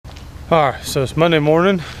Alright, so it's Monday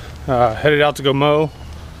morning, headed out to go mow.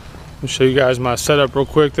 I'll show you guys my setup real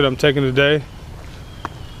quick that I'm taking today.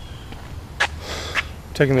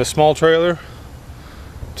 Taking the small trailer,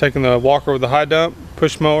 taking the walker with the high dump,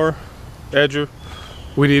 push mower, edger,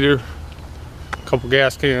 weed eater, a couple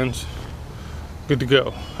gas cans, good to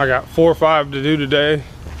go. I got 4 or 5 to do today,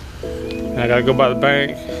 and I gotta go by the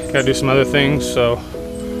bank, gotta do some other things, so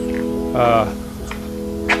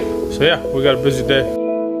yeah, we got a busy day.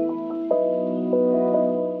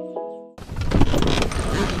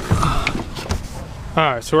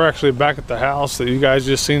 Alright, so we're actually back at the house that you guys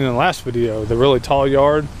just seen in the last video, the really tall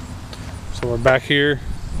yard. So we're back here.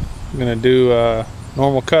 I'm gonna do a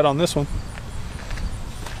normal cut on this one.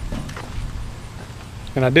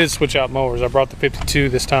 And I did switch out mowers. I brought the 52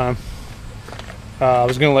 this time. I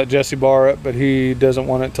was gonna let Jesse borrow it, but he doesn't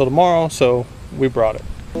want it till tomorrow, so we brought it.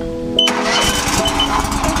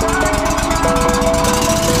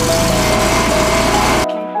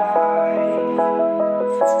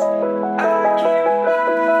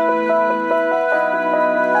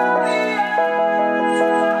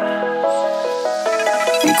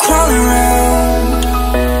 I'm crawling around,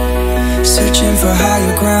 searching for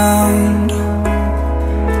higher ground.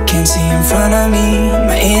 Can't see in front of me,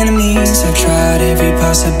 my enemies. I've tried every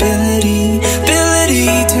possibility,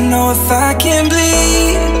 ability to know if I can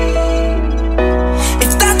bleed.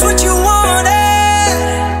 If that's what you wanted,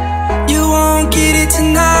 you won't get it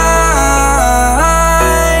tonight.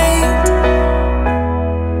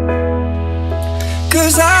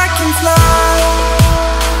 'Cause I can fly,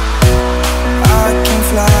 I can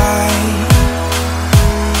fly,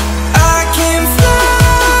 I can fly,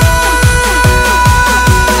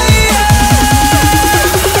 yeah.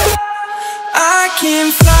 I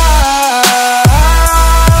can fly.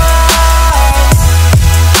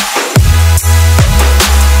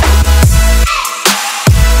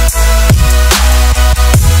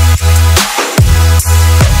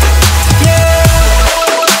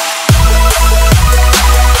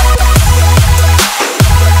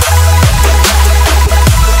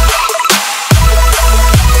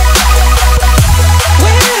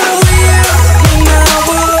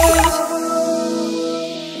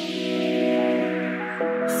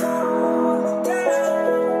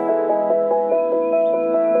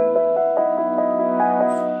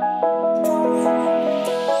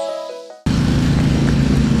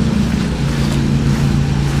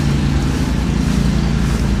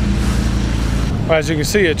 As you can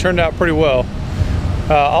see, it turned out pretty well.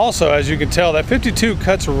 Also, as you can tell, that 52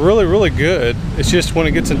 cuts really good. It's just when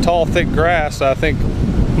it gets in tall, thick grass, I think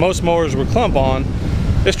most mowers would clump on.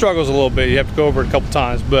 It struggles a little bit. You have to go over it a couple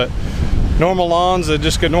times, but normal lawns that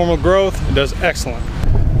just get normal growth, it does excellent.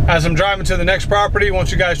 As I'm driving to the next property, I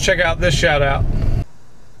want you guys to check out this shout out.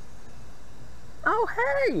 Oh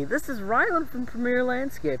hey, this is Rylan from Premier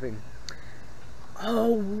Landscaping.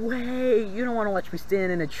 Oh wait, you don't want to watch me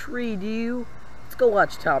stand in a tree, do you? Let's go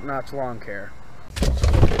watch Top Notch Lawn Care.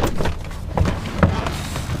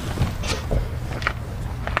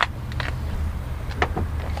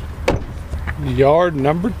 Yard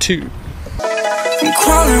number 2. I'm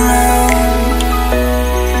crawling around,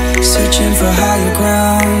 searching for higher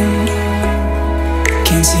ground.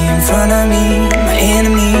 Can't see in front of me, my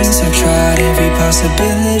enemies. I've tried every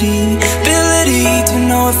possibility, ability to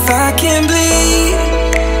know if I can bleed.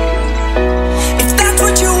 If that's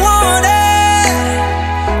what you wanted,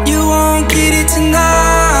 you won't get it tonight.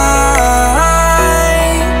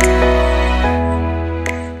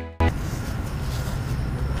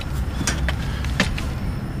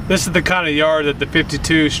 This is the kind of yard that the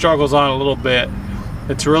 52 struggles on a little bit.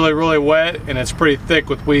 It's really wet and it's pretty thick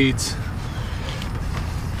with weeds.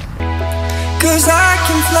 'Cause I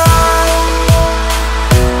can fly,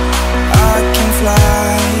 I can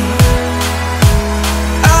fly,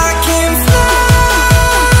 I can fly,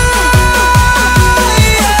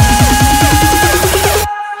 yeah.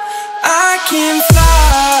 I can fly.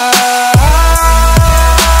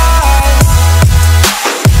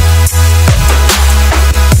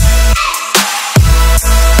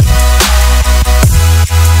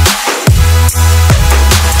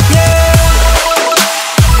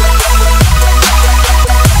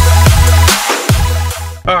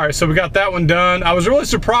 Alright, so we got that one done. I was really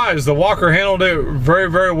surprised. The walker handled it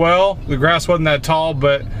very well. The grass wasn't that tall,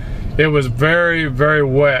 but it was very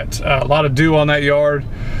wet. A lot of dew on that yard.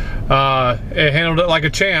 It handled it like a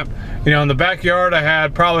champ. You know, in the backyard I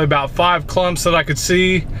had probably about 5 clumps that I could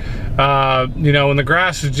see. You know, when the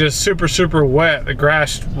grass is just super wet, the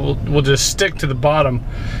grass will just stick to the bottom,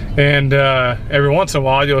 and every once in a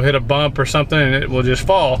while you'll hit a bump or something and it will just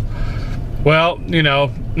fall. Well, you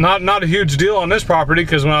know, not a huge deal on this property,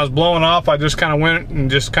 because when I was blowing off, I just kind of went and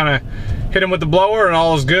just kind of hit him with the blower and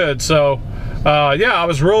all is good. So yeah, I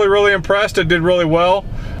was really impressed. It did really well.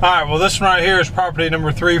 All right, well, this one right here is property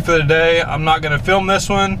number 3 for the day. I'm not going to film this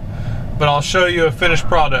one, but I'll show you a finished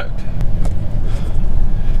product.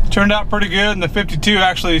 Turned out pretty good, and the 52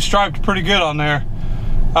 actually striped pretty good on there.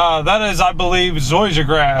 That is, I believe, zoysia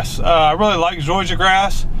grass. I really like zoysia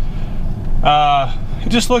grass. It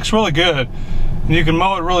just looks really good. And you can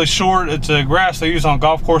mow it really short. It's a grass they use on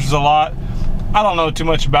golf courses a lot. I don't know too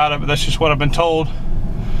much about it, but that's just what I've been told.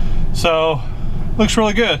 So, looks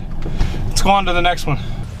really good. Let's go on to the next one.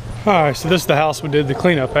 All right, so this is the house we did the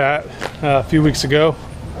cleanup at a few weeks ago.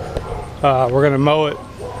 We're gonna mow it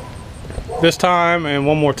this time and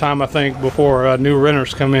one more time, I think, before new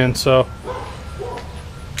renters come in. So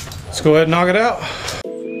let's go ahead and knock it out.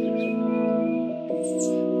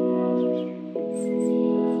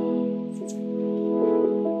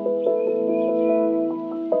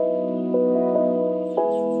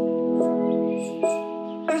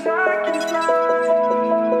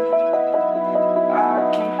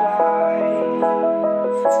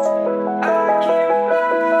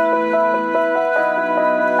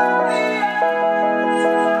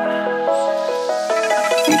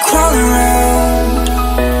 Crawling around,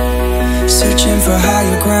 searching for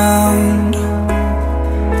higher ground.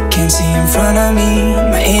 Can't see in front of me,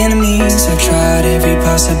 my enemies. I've tried every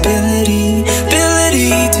possibility,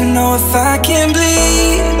 ability to know if I can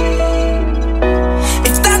bleed.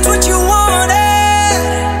 If that's what you wanted,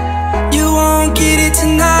 you won't get it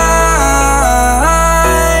tonight.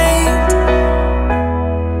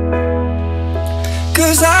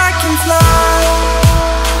 'Cause I can fly,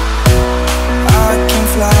 I can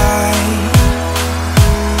fly,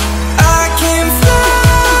 I can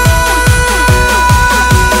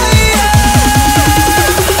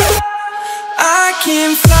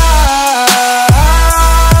fly.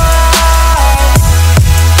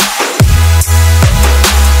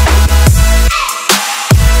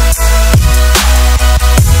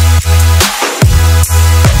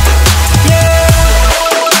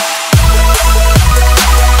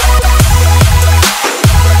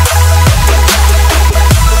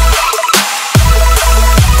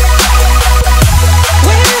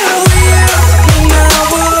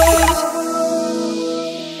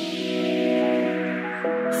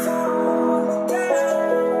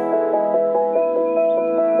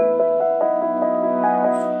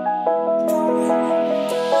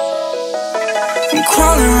 I'm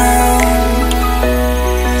crawling around,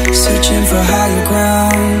 searching for higher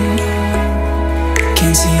ground.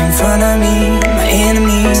 Can't see in front of me, my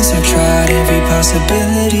enemies. I've tried every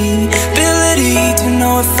possibility, ability to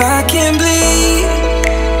know if I can bleed.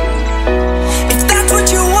 If that's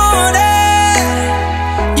what you wanted,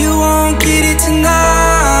 you won't get it tonight.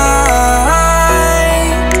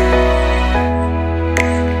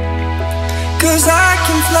 'Cause I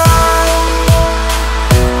can fly,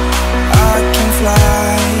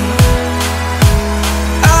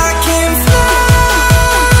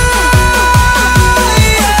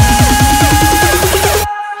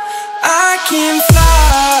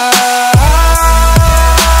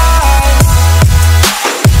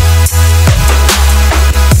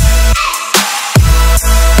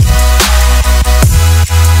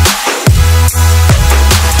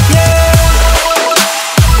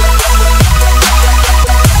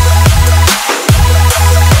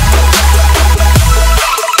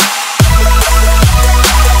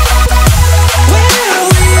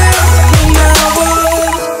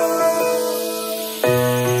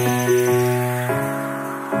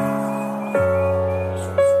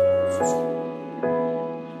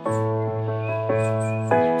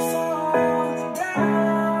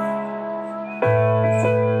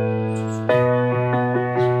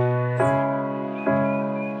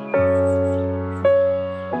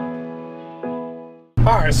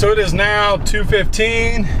 Alright, so it is now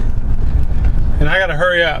 2:15 and I gotta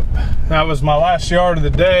hurry up. That was my last yard of the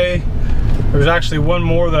day. There's actually one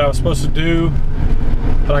more that I was supposed to do,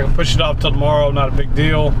 but I can push it off till tomorrow, not a big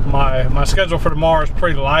deal. My schedule for tomorrow is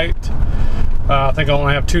pretty light. I think I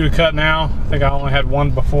only have 2 to cut now. I think I only had 1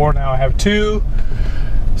 before, now I have 2.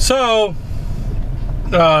 So,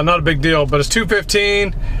 not a big deal, but it's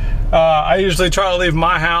 2:15. I usually try to leave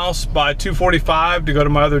my house by 2:45 to go to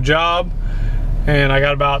my other job. And I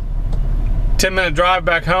got about 10-minute drive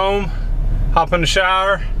back home, hop in the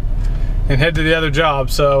shower, and head to the other job.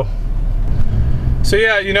 So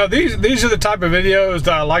yeah, you know, these are the type of videos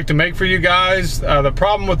that I like to make for you guys. The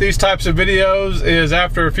problem with these types of videos is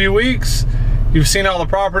after a few weeks, you've seen all the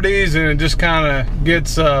properties and it just kind of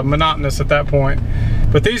gets monotonous at that point.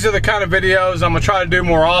 But these are the kind of videos I'm gonna try to do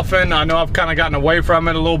more often. I know I've kind of gotten away from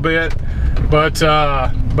it a little bit, but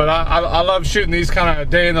I love shooting these kind of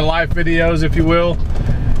day in the life videos, if you will.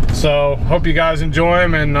 So hope you guys enjoy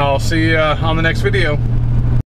them, and I'll see you on the next video.